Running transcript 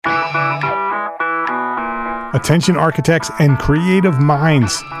Attention architects and creative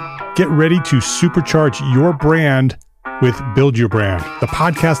minds, get ready to supercharge your brand with Build Your Brand, the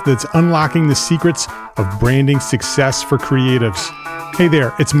podcast that's unlocking the secrets of branding success for creatives. Hey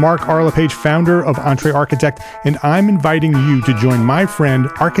there, it's Mark R. LePage, founder of Entre Architect, and I'm inviting you to join my friend,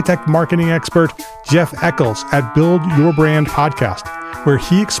 architect marketing expert Jeff Eccles at Build Your Brand podcast, where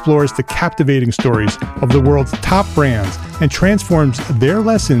he explores the captivating stories of the world's top brands and transforms their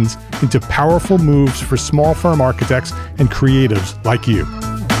lessons into powerful moves for small firm architects and creatives like you.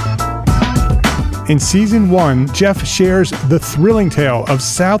 In Season 1, Jeff shares the thrilling tale of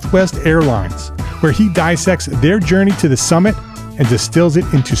Southwest Airlines, where he dissects their journey to the summit and distills it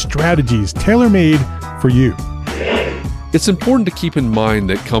into strategies tailor-made for you. It's important to keep in mind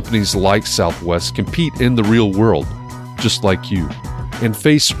that companies like Southwest compete in the real world, just like you, and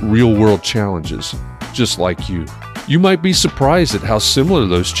face real-world challenges, just like you. You might be surprised at how similar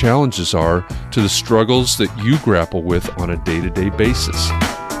those challenges are to the struggles that you grapple with on a day-to-day basis.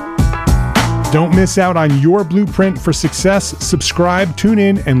 Don't miss out on your blueprint for success. Subscribe, tune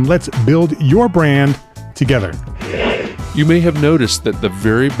in, and let's build your brand together. You may have noticed that the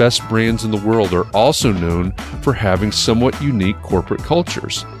very best brands in the world are also known for having somewhat unique corporate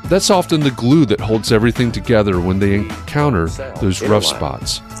cultures. That's often the glue that holds everything together when they encounter those rough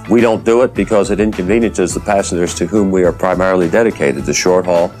spots. We don't do it because it inconveniences the passengers to whom we are primarily dedicated, the short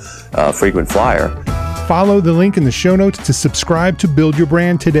haul, frequent flyer. Follow the link in the show notes to subscribe to Build Your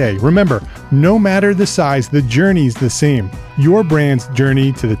Brand today. Remember, no matter the size, the journey's the same. Your brand's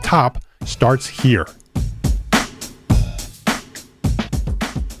journey to the top starts here.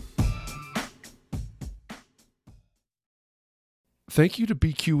 Thank you to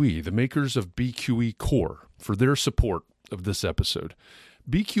BQE, the makers of BQE Core, for their support of this episode.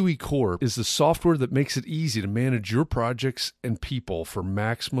 BQE Core is the software that makes it easy to manage your projects and people for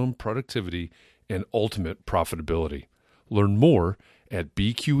maximum productivity and ultimate profitability. Learn more at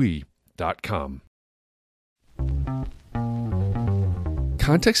bqe.com.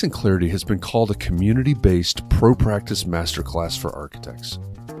 Context and Clarity has been called a community-based pro practice masterclass for architects.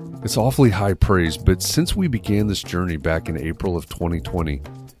 It's awfully high praise, but since we began this journey back in April of 2020,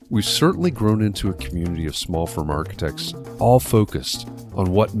 we've certainly grown into a community of small firm architects, all focused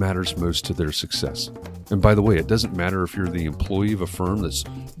on what matters most to their success. And by the way, it doesn't matter if you're the employee of a firm that's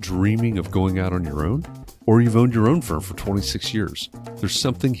dreaming of going out on your own, or you've owned your own firm for 26 years. There's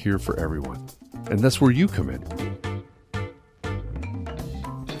something here for everyone. And that's where you come in.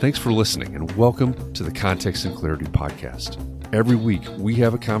 Thanks for listening, and welcome to the Context and Clarity podcast. Every week, we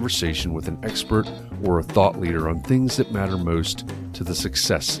have a conversation with an expert or a thought leader on things that matter most to the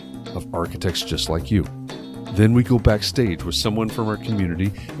success of architects just like you. Then we go backstage with someone from our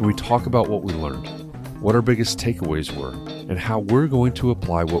community and we talk about what we learned, what our biggest takeaways were, and how we're going to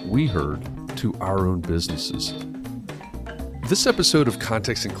apply what we heard to our own businesses. This episode of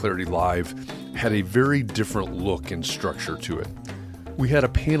Context and Clarity Live had a very different look and structure to it. We had a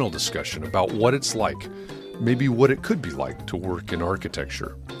panel discussion about what it's like, maybe what it could be like to work in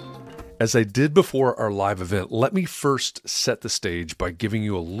architecture. As I did before our live event, let me first set the stage by giving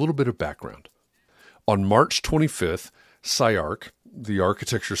you a little bit of background. On March 25th, SciArc, the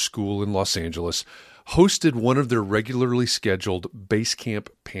architecture school in Los Angeles, hosted one of their regularly scheduled Basecamp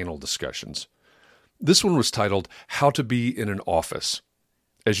panel discussions. This one was titled, How to Be in an Office.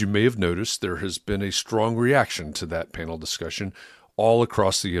 As you may have noticed, there has been a strong reaction to that panel discussion all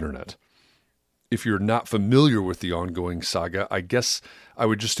across the internet. If you're not familiar with the ongoing saga, I guess I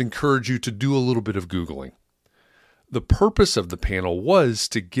would just encourage you to do a little bit of Googling. The purpose of the panel was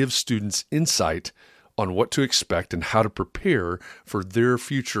to give students insight on what to expect and how to prepare for their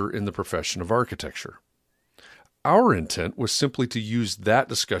future in the profession of architecture. Our intent was simply to use that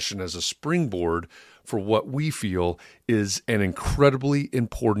discussion as a springboard for what we feel is an incredibly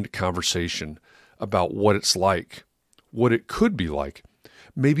important conversation about what it's like, what it could be like,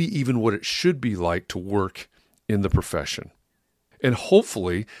 maybe even what it should be like to work in the profession. And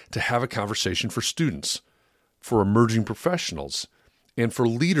hopefully to have a conversation for students, for emerging professionals, and for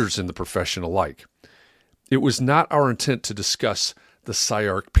leaders in the profession alike. It was not our intent to discuss the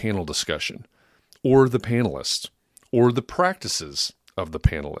SciArc panel discussion, or the panelists, or the practices of the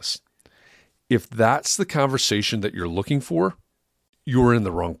panelists. If that's the conversation that you're looking for, you're in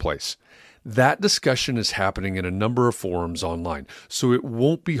the wrong place. That discussion is happening in a number of forums online, so it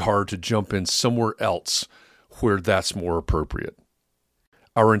won't be hard to jump in somewhere else where that's more appropriate.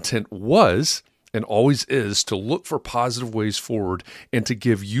 Our intent was, and always is, to look for positive ways forward and to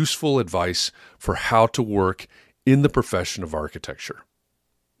give useful advice for how to work in the profession of architecture.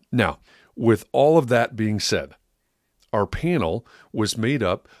 Now, with all of that being said, our panel was made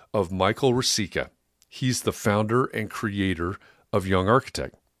up of Michael Rosica, He's the founder and creator of Young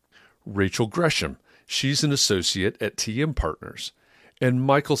Architect. Rachel Gresham, she's an associate at TM Partners. And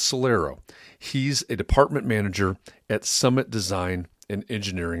Michael Solero, he's a department manager at Summit Design and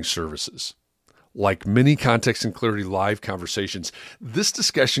Engineering Services. Like many Context and Clarity Live conversations, this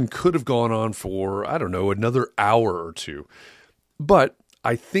discussion could have gone on for, another hour or two. But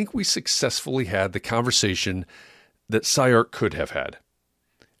I think we successfully had the conversation that SCI-Arc could have had.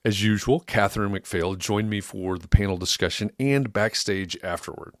 As usual, Catherine McPhail joined me for the panel discussion and backstage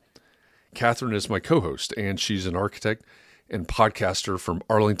afterward. Catherine is my co-host, and she's an architect and podcaster from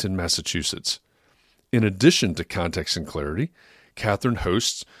Arlington, Massachusetts. In addition to Context and Clarity, Catherine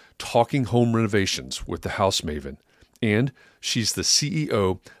hosts Talking Home Renovations with the House Maven, and she's the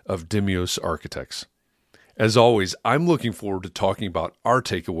CEO of Demios Architects. As always, I'm looking forward to talking about our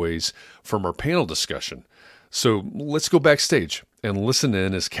takeaways from our panel discussion. So let's go backstage and listen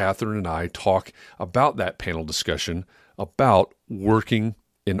in as Catherine and I talk about that panel discussion about working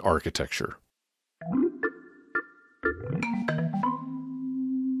in architecture.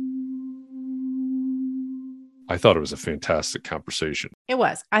 I thought it was a fantastic conversation. It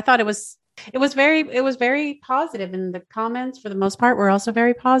was. I thought it was very positive, and the comments for the most part were also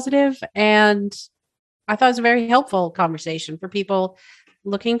very positive. And I thought it was a very helpful conversation for people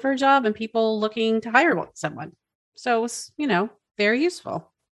looking for a job and people looking to hire someone. So it was, very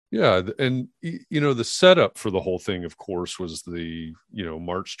useful. Yeah. And, the setup for the whole thing, of course, was the,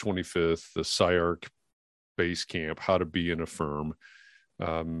 March 25th, the SCI-Arc base camp, how to be in a firm.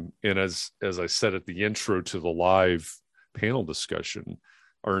 And as I said at the intro to the live panel discussion,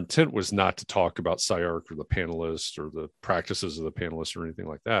 our intent was not to talk about SCI-Arc or the panelists or the practices of the panelists or anything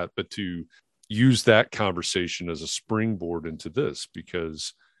like that, but to use that conversation as a springboard into this,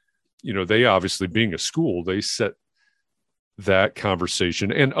 because, they obviously, being a school, they set that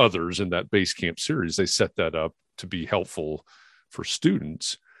conversation, and others in that base camp series, they set that up to be helpful for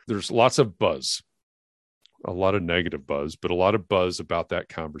students. There's lots of buzz, a lot of negative buzz, but a lot of buzz about that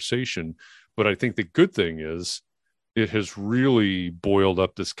conversation. But I think the good thing is it has really boiled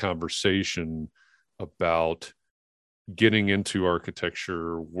up this conversation about getting into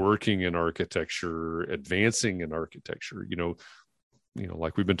architecture, working in architecture, advancing in architecture,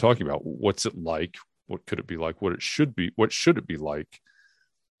 like we've been talking about. What's it like? What could it be like? What should it be like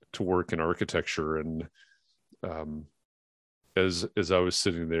to work in architecture? And as I was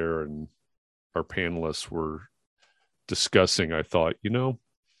sitting there and our panelists were discussing, I thought, if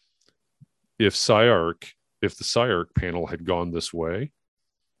the SCI-Arc panel had gone this way,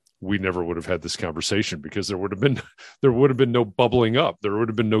 we never would have had this conversation, because there would have been no bubbling up. There would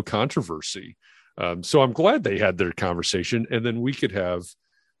have been no controversy. So I'm glad they had their conversation, and then we could have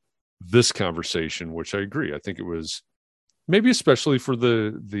this conversation, which I agree. I think it was maybe especially for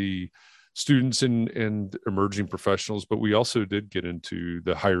the students and emerging professionals, but we also did get into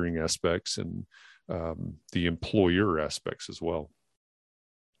the hiring aspects and the employer aspects as well.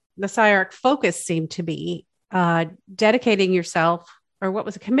 The SCI-Arc focus seemed to be dedicating yourself, or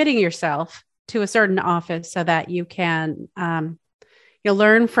committing yourself to a certain office so that you can you'll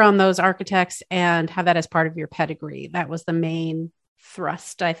learn from those architects and have that as part of your pedigree. That was the main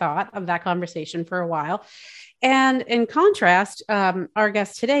thrust, I thought, of that conversation for a while. And in contrast, our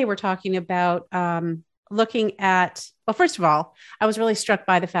guests today were talking about looking at, well, first of all, I was really struck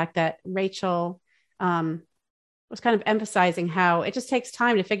by the fact that Rachel was kind of emphasizing how it just takes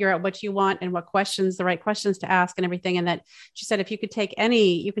time to figure out what you want and what questions, the right questions to ask and everything. And that she said, if you could take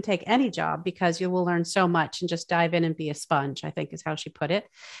you can take any job, because you will learn so much and just dive in and be a sponge, I think is how she put it.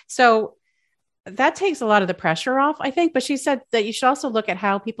 So that takes a lot of the pressure off, I think. But she said that you should also look at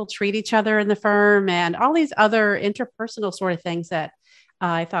how people treat each other in the firm and all these other interpersonal sort of things that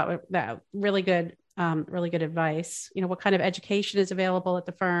I thought were that really good advice. What kind of education is available at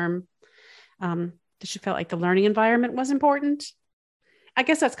the firm? She felt like the learning environment was important. I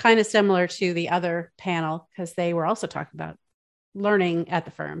guess that's kind of similar to the other panel, because they were also talking about learning at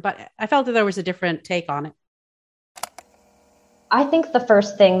the firm, but I felt that there was a different take on it. I think the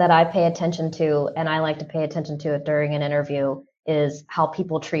first thing that I pay attention to, and I like to pay attention to it during an interview, is how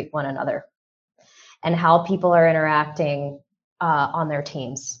people treat one another and how people are interacting on their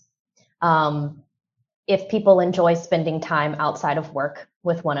teams. If people enjoy spending time outside of work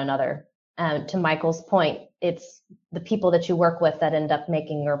with one another. To Michael's point, it's the people that you work with that end up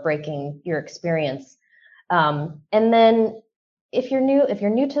making or breaking your experience. And then if you're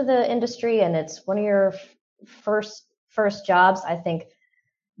new to the industry and it's one of your first jobs, I think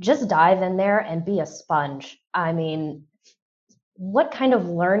just dive in there and be a sponge. I mean, what kind of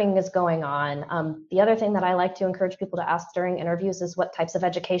learning is going on? The other thing that I like to encourage people to ask during interviews is what types of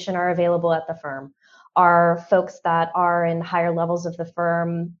education are available at the firm. Are folks that are in higher levels of the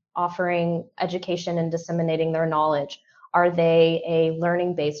firm offering education and disseminating their knowledge? Are they a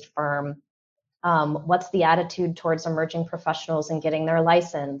learning-based firm? What's the attitude towards emerging professionals and getting their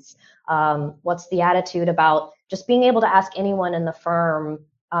license? What's the attitude about just being able to ask anyone in the firm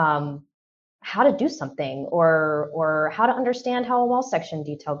how to do something, or how to understand how a wall section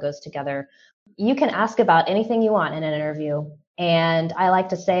detail goes together? You can ask about anything you want in an interview. And I like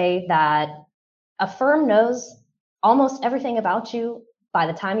to say that a firm knows almost everything about you by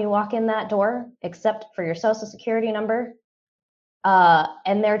the time you walk in that door, except for your social security number.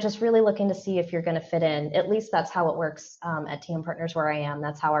 And they're just really looking to see if you're going to fit in. At least that's how it works at TM Partners where I am.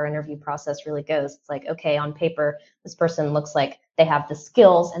 That's how our interview process really goes. It's like, okay, on paper, this person looks like they have the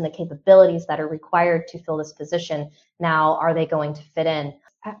skills and the capabilities that are required to fill this position. Now, are they going to fit in?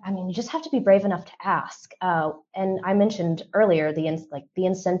 I mean, you just have to be brave enough to ask. And I mentioned earlier the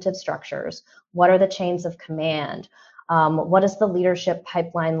incentive structures. What are the chains of command? What does the leadership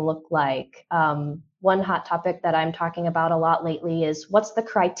pipeline look like? One hot topic that I'm talking about a lot lately is what's the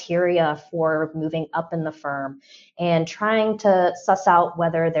criteria for moving up in the firm, and trying to suss out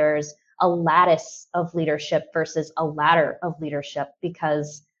whether there's a lattice of leadership versus a ladder of leadership,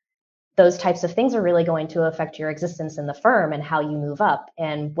 because those types of things are really going to affect your existence in the firm and how you move up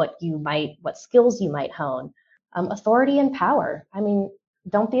and what skills you might hone. Authority and power. I mean,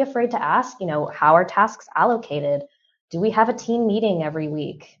 don't be afraid to ask, how are tasks allocated? Do we have a team meeting every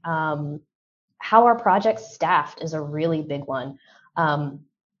week? How are projects staffed is a really big one.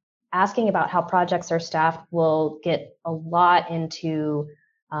 Asking about how projects are staffed will get a lot into,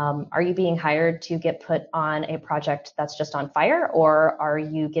 are you being hired to get put on a project that's just on fire, or are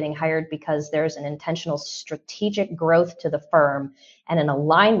you getting hired because there's an intentional strategic growth to the firm and an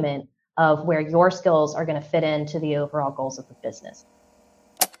alignment of where your skills are going to fit into the overall goals of the business?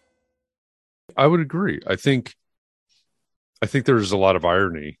 I would agree. I think there's a lot of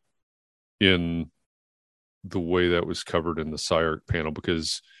irony in the way that was covered in the SCI-Arc panel,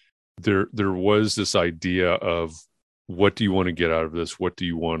 because there was this idea of, what do you want to get out of this? What do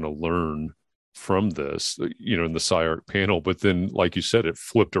you want to learn from this, in the SCI-Arc panel? But then, like you said, it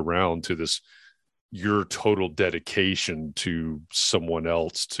flipped around to this, your total dedication to someone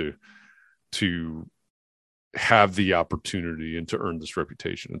else to have the opportunity and to earn this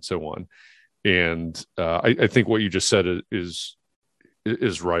reputation and so on. And I think what you just said is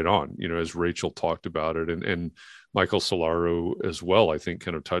right on, as Rachel talked about it, and Michael Solaro as well, I think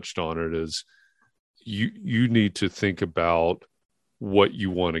kind of touched on it, is you need to think about what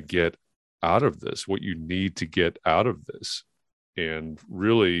you want to get out of this, what you need to get out of this. And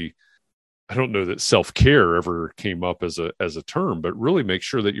really, I don't know that self-care ever came up as a term, but really make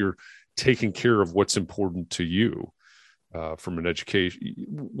sure that you're taking care of what's important to you from an education,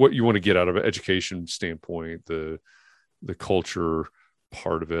 what you want to get out of an education standpoint, the culture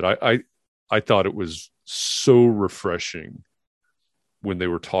part of it. I thought it was so refreshing when they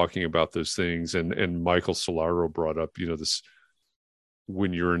were talking about those things, and Michael Solaro brought up, this,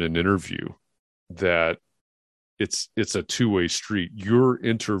 when you're in an interview, that it's a two-way street. You're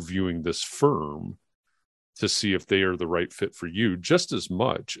interviewing this firm to see if they are the right fit for you, just as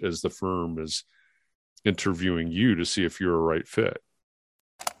much as the firm is interviewing you to see if you're a right fit.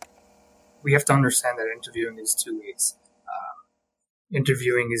 We have to understand that interviewing is two ways.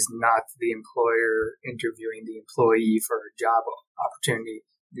 Interviewing is not the employer interviewing the employee for a job opportunity.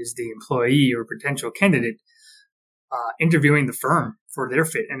 It is the employee or potential candidate interviewing the firm for their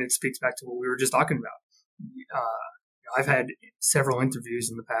fit. And it speaks back to what we were just talking about. I've had several interviews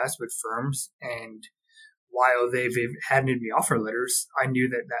in the past with firms, and while they've handed me offer letters, I knew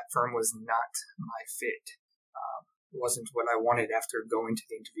that firm was not my fit. It wasn't what I wanted after going to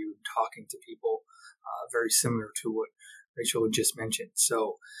the interview and talking to people, very similar to what Rachel just mentioned.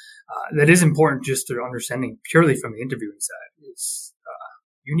 So that is important, just to understanding purely from the interviewing side. Is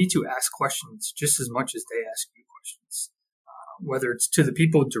you need to ask questions just as much as they ask you questions, whether it's to the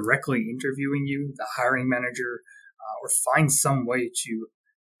people directly interviewing you, the hiring manager, or find some way to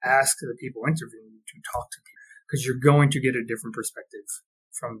ask the people interviewing you to talk to people, because you're going to get a different perspective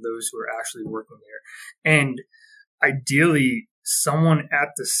from those who are actually working there. And ideally, someone at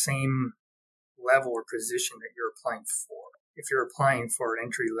the same level or position that you're applying for. If you're applying for an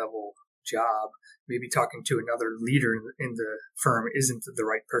entry-level job, maybe talking to another leader in the firm isn't the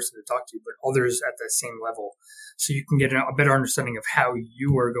right person to talk to, but others at that same level, so you can get a better understanding of how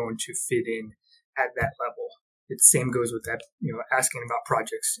you are going to fit in at that level. The same goes with that, asking about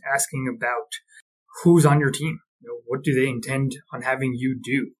projects, asking about who's on your team. What do they intend on having you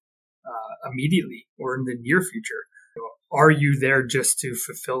do immediately or in the near future? Are you there just to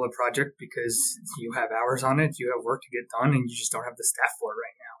fulfill a project because you have hours on it, you have work to get done, and you just don't have the staff for it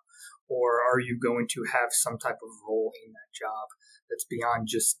right now? Or are you going to have some type of role in that job that's beyond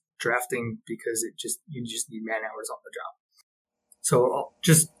just drafting because you just need man hours on the job? So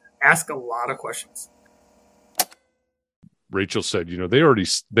just ask a lot of questions. Rachel said, they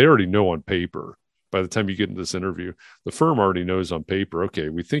already know on paper. By the time you get into this interview, the firm already knows on paper, okay,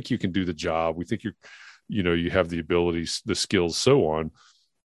 we think you can do the job. We think you have the abilities, the skills, so on.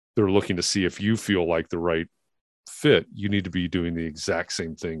 They're looking to see if you feel like the right fit. You need to be doing the exact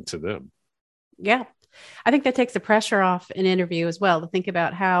same thing to them. Yeah. I think that takes the pressure off an interview as well, to think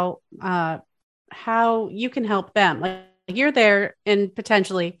about how you can help them. Like, you're there and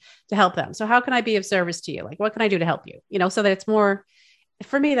potentially to help them. So how can I be of service to you? Like, what can I do to help you? So that it's more,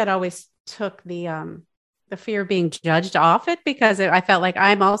 for me, that always took the fear of being judged off it, because I felt like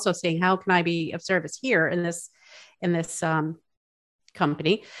I'm also saying, how can I be of service here in this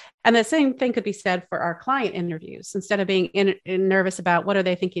company? And the same thing could be said for our client interviews. Instead of being nervous about what are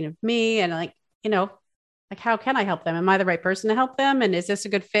they thinking of me, and like how can I help them? Am I the right person to help them? And is this a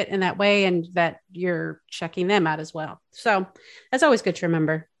good fit in that way? And that you're checking them out as well. So that's always good to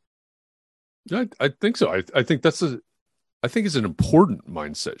remember. Yeah, I think so. I think it's an important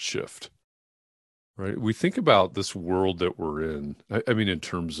mindset shift, right? We think about this world that we're in. I mean, in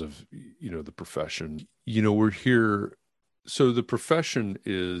terms of, the profession, we're here. So the profession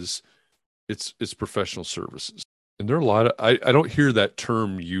it's professional services. And there are a lot of, I don't hear that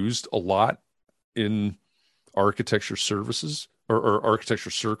term used a lot in architecture services or architecture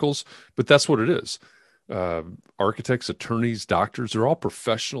circles, but that's what it is. Architects, attorneys, doctors, they're all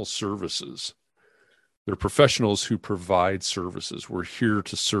professional services. They're professionals who provide services. We're here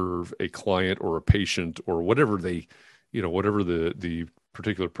to serve a client or a patient or whatever whatever the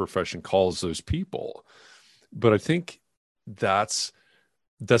particular profession calls those people. But I think that's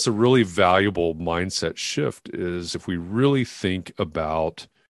a really valuable mindset shift, is if we really think about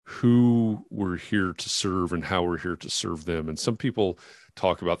who we're here to serve and how we're here to serve them. And some people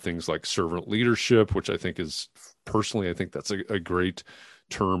talk about things like servant leadership, which I think that's a great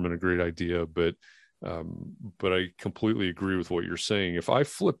term and a great idea. But I completely agree with what you're saying. If I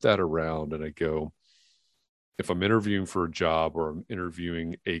flip that around and I go, if I'm interviewing for a job or I'm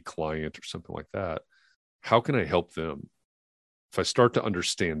interviewing a client or something like that, how can I help them? If I start to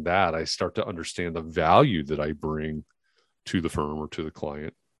understand that, I start to understand the value that I bring to the firm or to the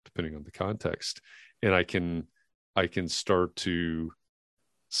client, depending on the context. And I can start to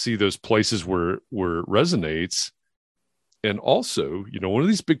see those places where it resonates. And also, one of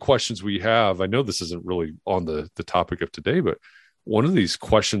these big questions we have, I know this isn't really on the topic of today, but one of these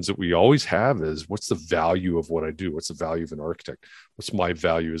questions that we always have is, what's the value of what I do? What's the value of an architect? What's my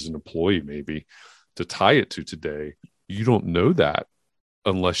value as an employee? Maybe to tie it to today, you don't know that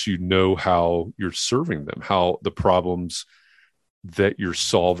unless you know how you're serving them, how the problems that you're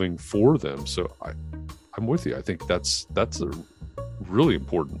solving for them. So I'm with you. I think that's a really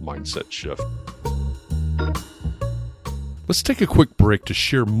important mindset shift. Let's take a quick break to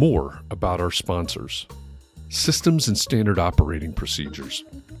share more about our sponsors. Systems and Standard Operating Procedures.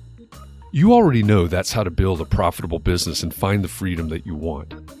 You already know that's how to build a profitable business and find the freedom that you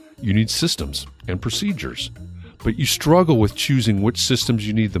want. You need systems and procedures, but you struggle with choosing which systems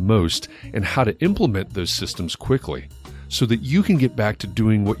you need the most and how to implement those systems quickly so that you can get back to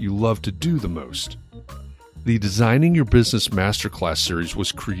doing what you love to do the most. The Designing Your Business Masterclass series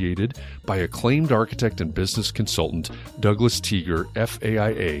was created by acclaimed architect and business consultant Douglas Teager,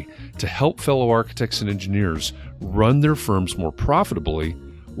 FAIA, to help fellow architects and engineers run their firms more profitably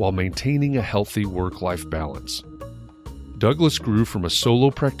while maintaining a healthy work-life balance. Douglas grew from a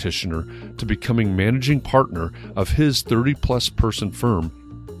solo practitioner to becoming managing partner of his 30-plus person firm,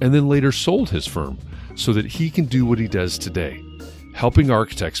 and then later sold his firm so that he can do what he does today, helping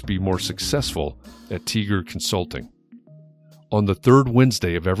architects be more successful at Teager Consulting. On the third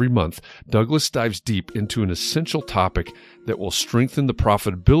Wednesday of every month, Douglas dives deep into an essential topic that will strengthen the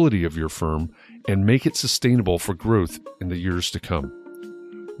profitability of your firm and make it sustainable for growth in the years to come.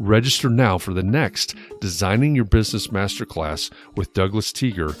 Register now for the next Designing Your Business Masterclass with Douglas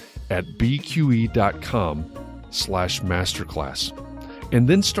Teager at bqe.com/masterclass, and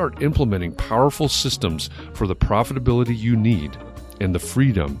then start implementing powerful systems for the profitability you need and the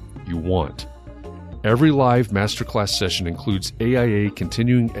freedom you want. Every live masterclass session includes AIA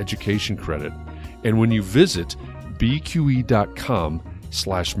continuing education credit, and when you visit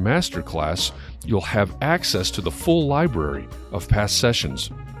bqe.com/masterclass, you'll have access to the full library of past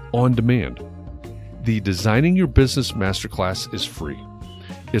sessions on demand. The Designing Your Business Masterclass is free.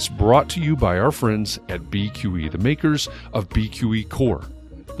 It's brought to you by our friends at BQE, the makers of BQE Core,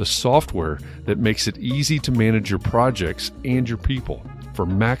 the software that makes it easy to manage your projects and your people for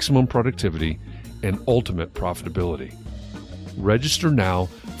maximum productivity and ultimate profitability. Register now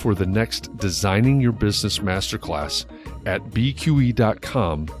for the next Designing Your Business Masterclass at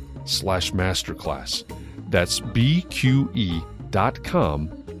bqe.com/masterclass. That's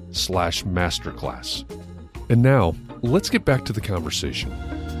bqe.com/masterclass. And now, let's get back to the conversation.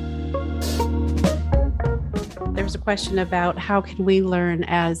 There was a question about how can we learn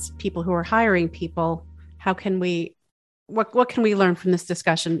as people who are hiring people? How can we, what can we learn from this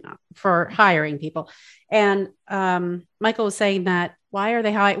discussion for hiring people? And Michael was saying that why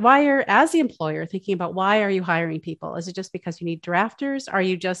are, as the employer, thinking about why are you hiring people? Is it just because you need drafters?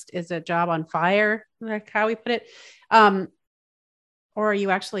 Is a job on fire? Like how we put it? Or are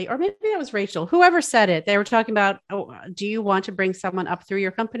you actually, or maybe that was Rachel, whoever said it, they were talking about, do you want to bring someone up through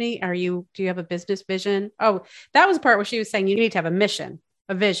your company? Do you have a business vision? Oh, that was the part where she was saying you need to have a mission,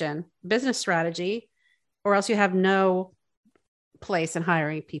 a vision, business strategy, or else you have no place in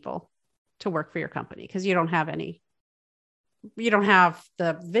hiring people to work for your company because you don't have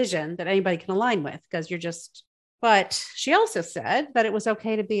the vision that anybody can align with because but she also said that it was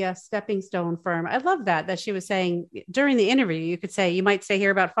okay to be a stepping stone firm. I love that she was saying during the interview, you could say, you might stay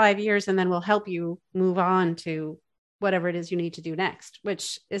here about 5 years and then we'll help you move on to whatever it is you need to do next,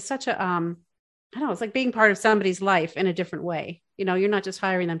 which is such a, I don't know, it's like being part of somebody's life in a different way. You know, you're not just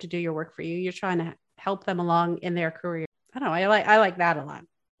hiring them to do your work for you. You're trying to help them along in their career. I don't know. I like that a lot.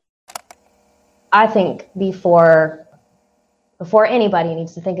 I think before anybody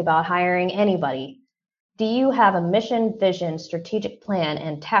needs to think about hiring anybody, do you have a mission, vision, strategic plan,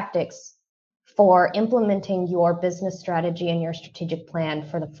 and tactics for implementing your business strategy and your strategic plan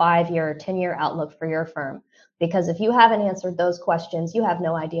for the 5-year, 10-year outlook for your firm? Because if you haven't answered those questions, you have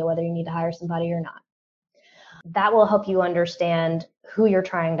no idea whether you need to hire somebody or not. That will help you understand who you're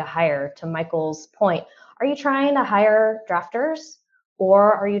trying to hire. To Michael's point, are you trying to hire drafters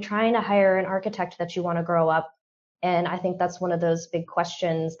or are you trying to hire an architect that you want to grow up? And I think that's one of those big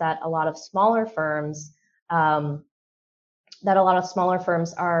questions that a lot of smaller firms are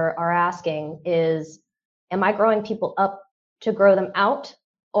asking is, am I growing people up to grow them out,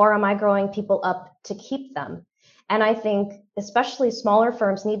 or am I growing people up to keep them? And I think especially smaller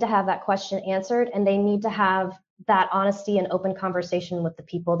firms need to have that question answered, and they need to have that honesty and open conversation with the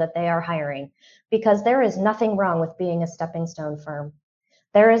people that they are hiring, because there is nothing wrong with being a stepping stone firm.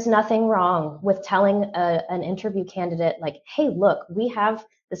 There is nothing wrong with telling an interview candidate, like, hey, look, we have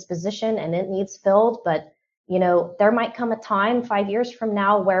this position and it needs filled, but you know, there might come a time 5 years from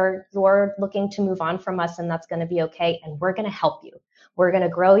now where you're looking to move on from us, and that's going to be okay. And we're going to help you. We're going to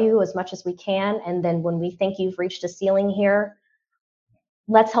grow you as much as we can. And then when we think you've reached a ceiling here,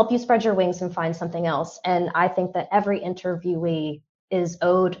 let's help you spread your wings and find something else. And I think that every interviewee is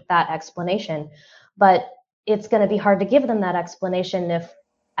owed that explanation. But it's going to be hard to give them that explanation if,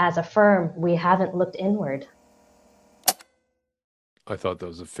 as a firm, we haven't looked inward. I thought that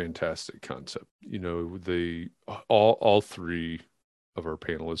was a fantastic concept. You know, all three of our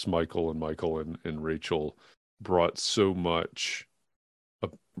panelists, Michael and Rachel, brought so much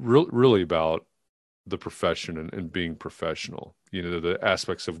really about the profession and being professional. You know, the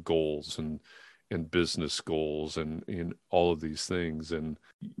aspects of goals and business goals and all of these things. And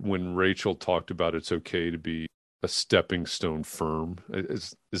when Rachel talked about it's okay to be a stepping stone firm,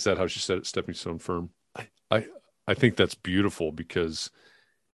 is that how she said it? Stepping stone firm? I think that's beautiful because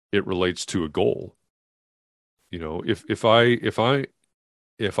it relates to a goal. You know, if I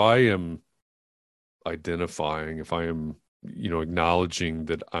am identifying, if I am, you know, acknowledging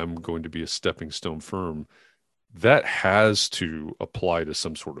that I'm going to be a stepping stone firm, that has to apply to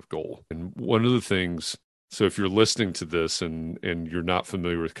some sort of goal. And one of the things, so if you're listening to this and you're not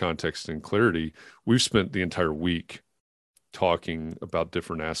familiar with context and clarity, we've spent the entire week talking about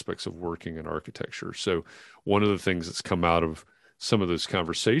different aspects of working in architecture. So one of the things that's come out of some of those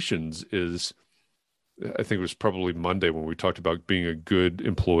conversations is, I think it was probably Monday when we talked about being a good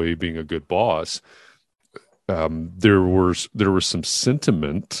employee, being a good boss. There was some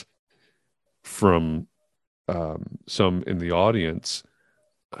sentiment from some in the audience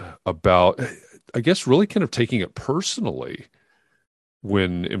about, I guess, really kind of taking it personally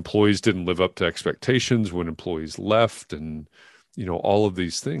when employees didn't live up to expectations, when employees left, and, you know, all of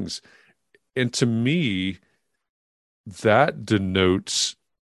these things. And to me, that denotes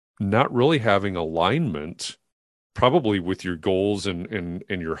not really having alignment, probably with your goals and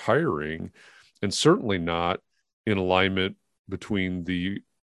your hiring, and certainly not in alignment between the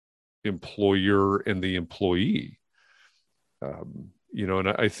employer and the employee. And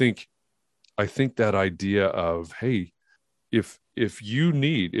I think that idea of, hey, if you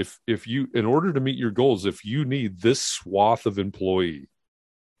in order to meet your goals, if you need this swath of employee,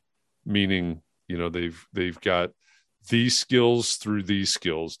 meaning, they've got these skills through these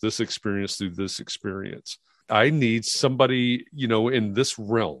skills, this experience through this experience, I need somebody, in this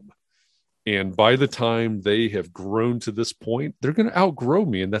realm. And by the time they have grown to this point, they're going to outgrow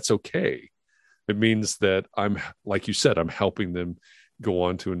me, and that's okay. It means that I'm, like you said, I'm helping them go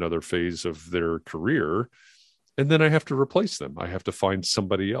on to another phase of their career. And then I have to replace them. I have to find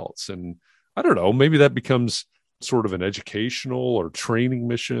somebody else. And I don't know, maybe that becomes sort of an educational or training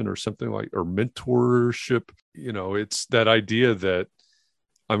mission or something like, or mentorship. It's that idea that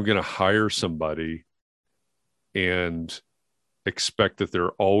I'm going to hire somebody and expect that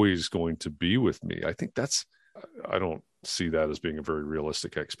they're always going to be with me. I think I don't see that as being a very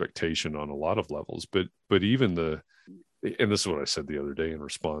realistic expectation on a lot of levels, but even and this is what I said the other day in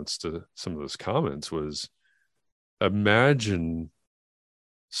response to some of those comments was, imagine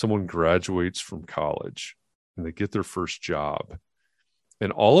someone graduates from college and they get their first job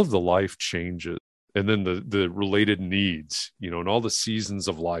and all of the life changes. And then the related needs, and all the seasons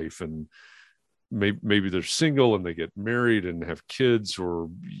of life, and maybe they're single and they get married and have kids, or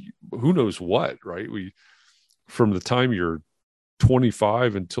who knows what, right? From the time you're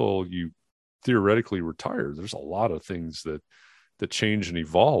 25 until you theoretically retire, there's a lot of things that change and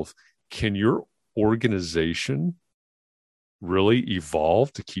evolve. Can your organization really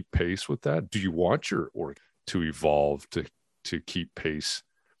evolve to keep pace with that? Do you want your org to evolve to keep pace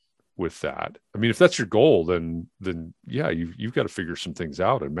with that? I mean, if that's your goal, then yeah, you've got to figure some things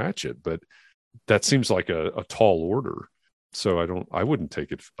out and match it. But that seems like a tall order. So I wouldn't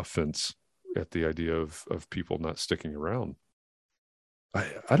take offense at the idea of people not sticking around.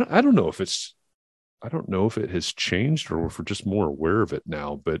 I don't know if it has changed or if we're just more aware of it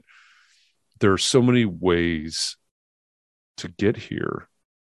now, but there are so many ways to get here.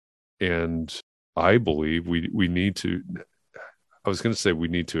 And I believe we need to, I was going to say we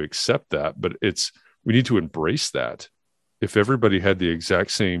need to accept that, but we need to embrace that. If everybody had the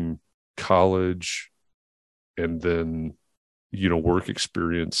exact same college and then, work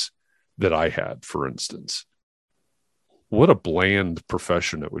experience that I had, for instance, what a bland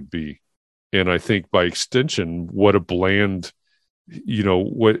profession it would be. And I think by extension, what a bland,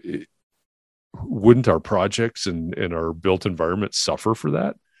 wouldn't our projects and our built environment suffer for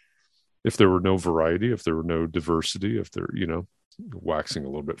that? If there were no variety, if there were no diversity, if there, waxing a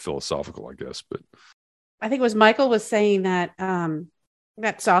little bit philosophical, I guess, but I think it was Michael was saying that,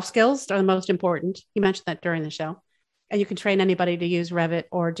 that soft skills are the most important. He mentioned that during the show, and you can train anybody to use Revit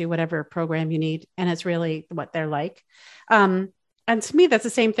or do whatever program you need. And it's really what they're like. And to me, that's the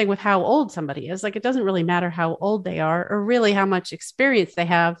same thing with how old somebody is. Like, it doesn't really matter how old they are or really how much experience they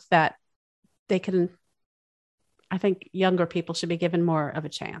have, that they can, I think younger people should be given more of a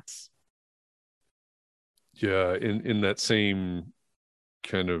chance. Yeah. In that same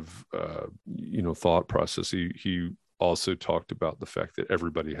kind of, thought process, he also talked about the fact that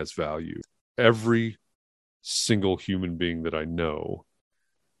everybody has value. Every single human being that I know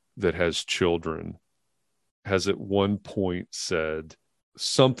that has children has at one point said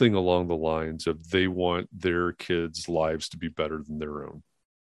something along the lines of they want their kids' lives to be better than their own,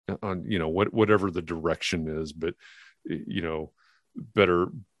 on whatever the direction is, but better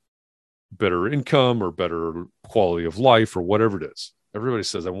income or better quality of life or whatever it is. Everybody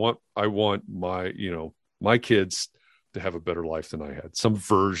says, I want my kids to have a better life than I had, some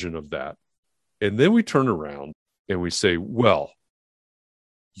version of that. And then we turn around and we say, well,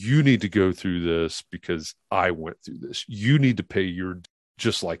 you need to go through this because I went through this. You need to pay your,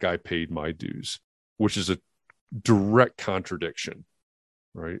 just like I paid my dues, which is a direct contradiction,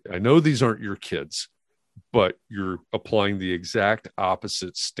 right? I know these aren't your kids, but you're applying the exact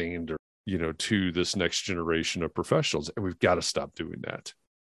opposite standard, to this next generation of professionals. And we've got to stop doing that.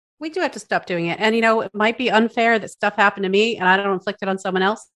 We do have to stop doing it. And, it might be unfair that stuff happened to me and I don't inflict it on someone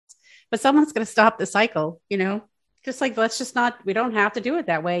else, but someone's going to stop the cycle, just like, we don't have to do it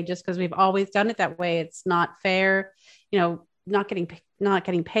that way just because we've always done it that way. It's not fair, not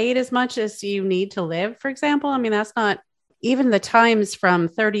getting paid as much as you need to live, for example. I mean, that's not even the times from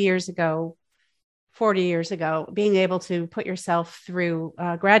 30 years ago, 40 years ago, being able to put yourself through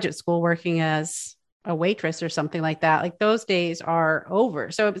graduate school working as a waitress or something like that. Like, those days are over.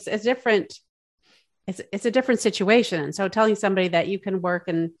 So it's different. It's a different situation. And so telling somebody that you can work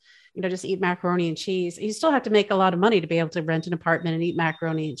and, just eat macaroni and cheese, you still have to make a lot of money to be able to rent an apartment and eat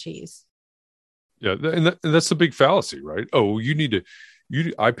macaroni and cheese. Yeah. And that's the big fallacy, right? Oh,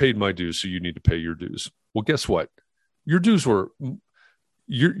 I paid my dues, so you need to pay your dues. Well, guess what? Your dues were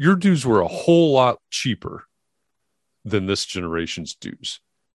your dues were a whole lot cheaper than this generation's dues.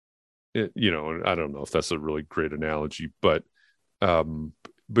 And I don't know if that's a really great analogy, but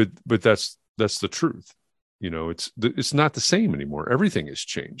that's the truth. It's not the same anymore. Everything has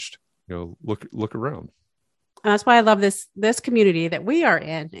changed. Look around. That's why I love this community that we are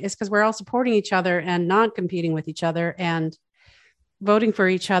in, is because we're all supporting each other and not competing with each other, and voting for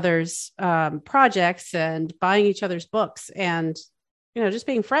each other's projects and buying each other's books, and just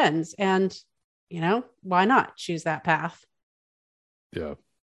being friends. And why not choose that path? Yeah,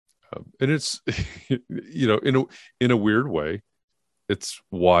 and it's in a weird way, it's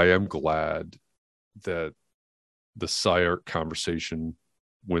why I'm glad that the SCI-Arc conversation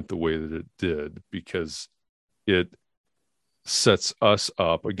went the way that it did, because it sets us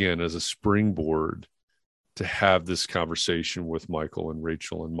up again as a springboard to have this conversation with Michael and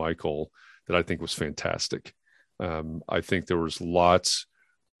Rachel and Michael that I think was fantastic. I think there was lots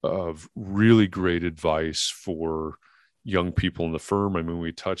of really great advice for young people in the firm. I mean,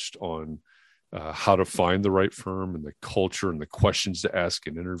 we touched on how to find the right firm, and the culture, and the questions to ask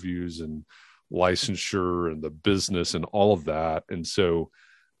in interviews, and licensure, and the business, and all of that. And so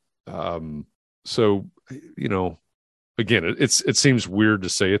again, it seems weird to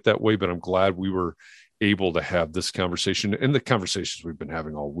say it that way, but I'm glad we were able to have this conversation, and the conversations we've been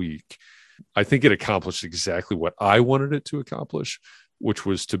having all week. I think it accomplished exactly what I wanted it to accomplish, which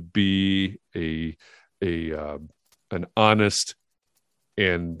was to be an honest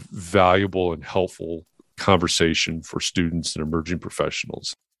and valuable and helpful conversation for students and emerging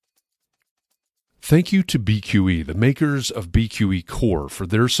professionals. Thank you to BQE, the makers of BQE Core, for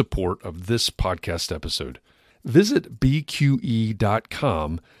their support of this podcast episode. Visit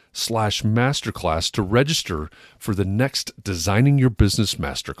bqe.com/masterclass to register for the next Designing Your Business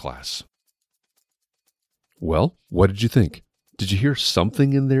Masterclass. Well, what did you think? Did you hear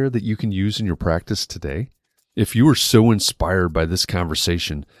something in there that you can use in your practice today? If you were so inspired by this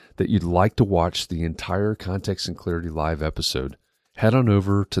conversation that you'd like to watch the entire Context and Clarity Live episode, head on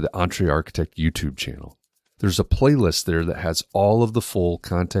over to the EntreArchitect YouTube channel. There's a playlist there that has all of the full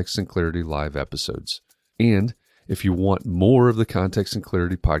Context and Clarity Live episodes. And if you want more of the Context and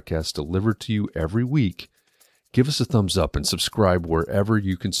Clarity podcast delivered to you every week, give us a thumbs up and subscribe wherever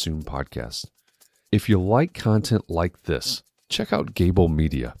you consume podcasts. If you like content like this, check out Gable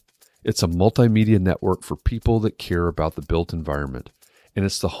Media. It's a multimedia network for people that care about the built environment, and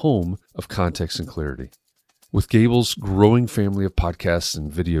it's the home of Context and Clarity. With Gable's growing family of podcasts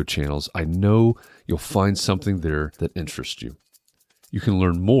and video channels, I know you'll find something there that interests you. You can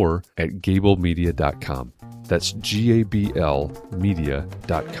learn more at gablemedia.com. That's GABL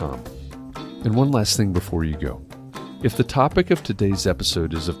media.com. And one last thing before you go. If the topic of today's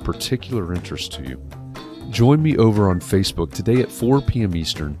episode is of particular interest to you, join me over on Facebook today at 4 p.m.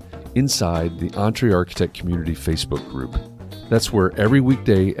 Eastern inside the EntreArchitect Community Facebook group. That's where every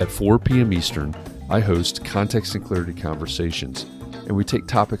weekday at 4 p.m. Eastern, I host Context and Clarity conversations, and we take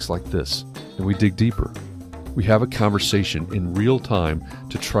topics like this, and we dig deeper. We have a conversation in real time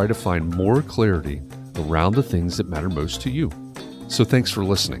to try to find more clarity around the things that matter most to you. So thanks for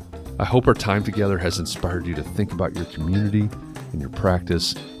listening. I hope our time together has inspired you to think about your community and your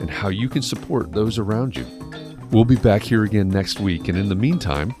practice and how you can support those around you. We'll be back here again next week, and in the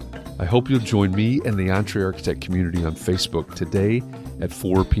meantime, I hope you'll join me and the EntreArchitect community on Facebook today at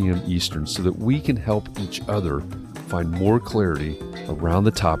 4 p.m. Eastern so that we can help each other find more clarity around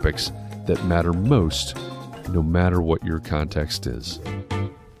the topics that matter most, no matter what your context is.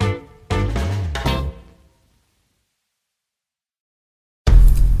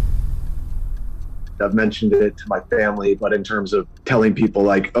 I've mentioned it to my family, but in terms of telling people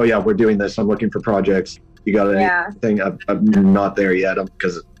like, oh yeah, we're doing this, I'm looking for projects. You got anything? I'm not there yet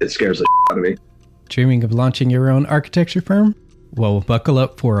because it scares the shit out of me. Dreaming of launching your own architecture firm? Well, buckle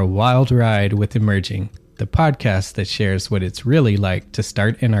up for a wild ride with Emerging, the podcast that shares what it's really like to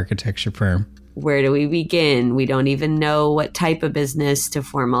start an architecture firm. Where do we begin? We don't even know what type of business to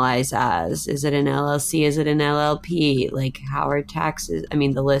formalize as. Is it an LLC? Is it an LLP? Like, how are taxes? I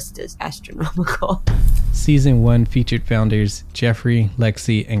mean, the list is astronomical. Season 1 featured founders Jeffrey,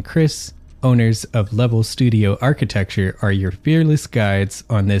 Lexi, and Chris, owners of Level Studio Architecture, are your fearless guides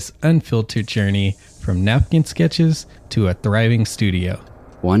on this unfiltered journey from napkin sketches to a thriving studio.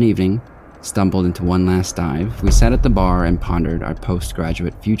 One evening, stumbled into one last dive, we sat at the bar and pondered our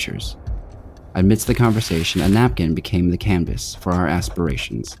postgraduate futures. Amidst the conversation, a napkin became the canvas for our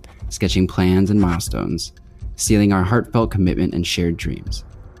aspirations, sketching plans and milestones, sealing our heartfelt commitment and shared dreams.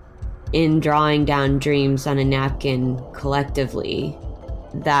 In drawing down dreams on a napkin collectively,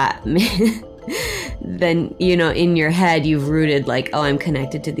 that then, you know, in your head, you've rooted like, oh, I'm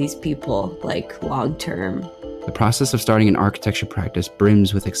connected to these people, like long term. The process of starting an architecture practice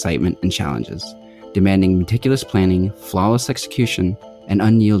brims with excitement and challenges, demanding meticulous planning, flawless execution, and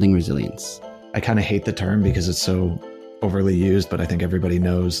unyielding resilience. I kind of hate the term because it's so overly used, but I think everybody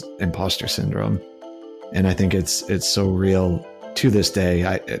knows imposter syndrome. And I think it's so real to this day.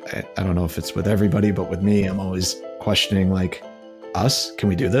 I don't know if it's with everybody, but with me, I'm always questioning, like, us, can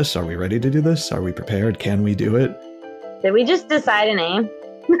we do this? Are we ready to do this? Are we prepared? Can we do it? Did we just decide a name?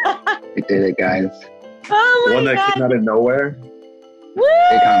 We did it, guys. Oh my One that God. came out of nowhere. Woo!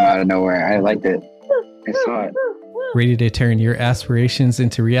 It came out of nowhere. I liked it. I saw it. Ready to turn your aspirations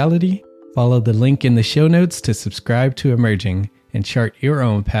into reality? Follow the link in the show notes to subscribe to Emerging and chart your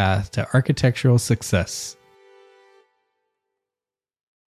own path to architectural success.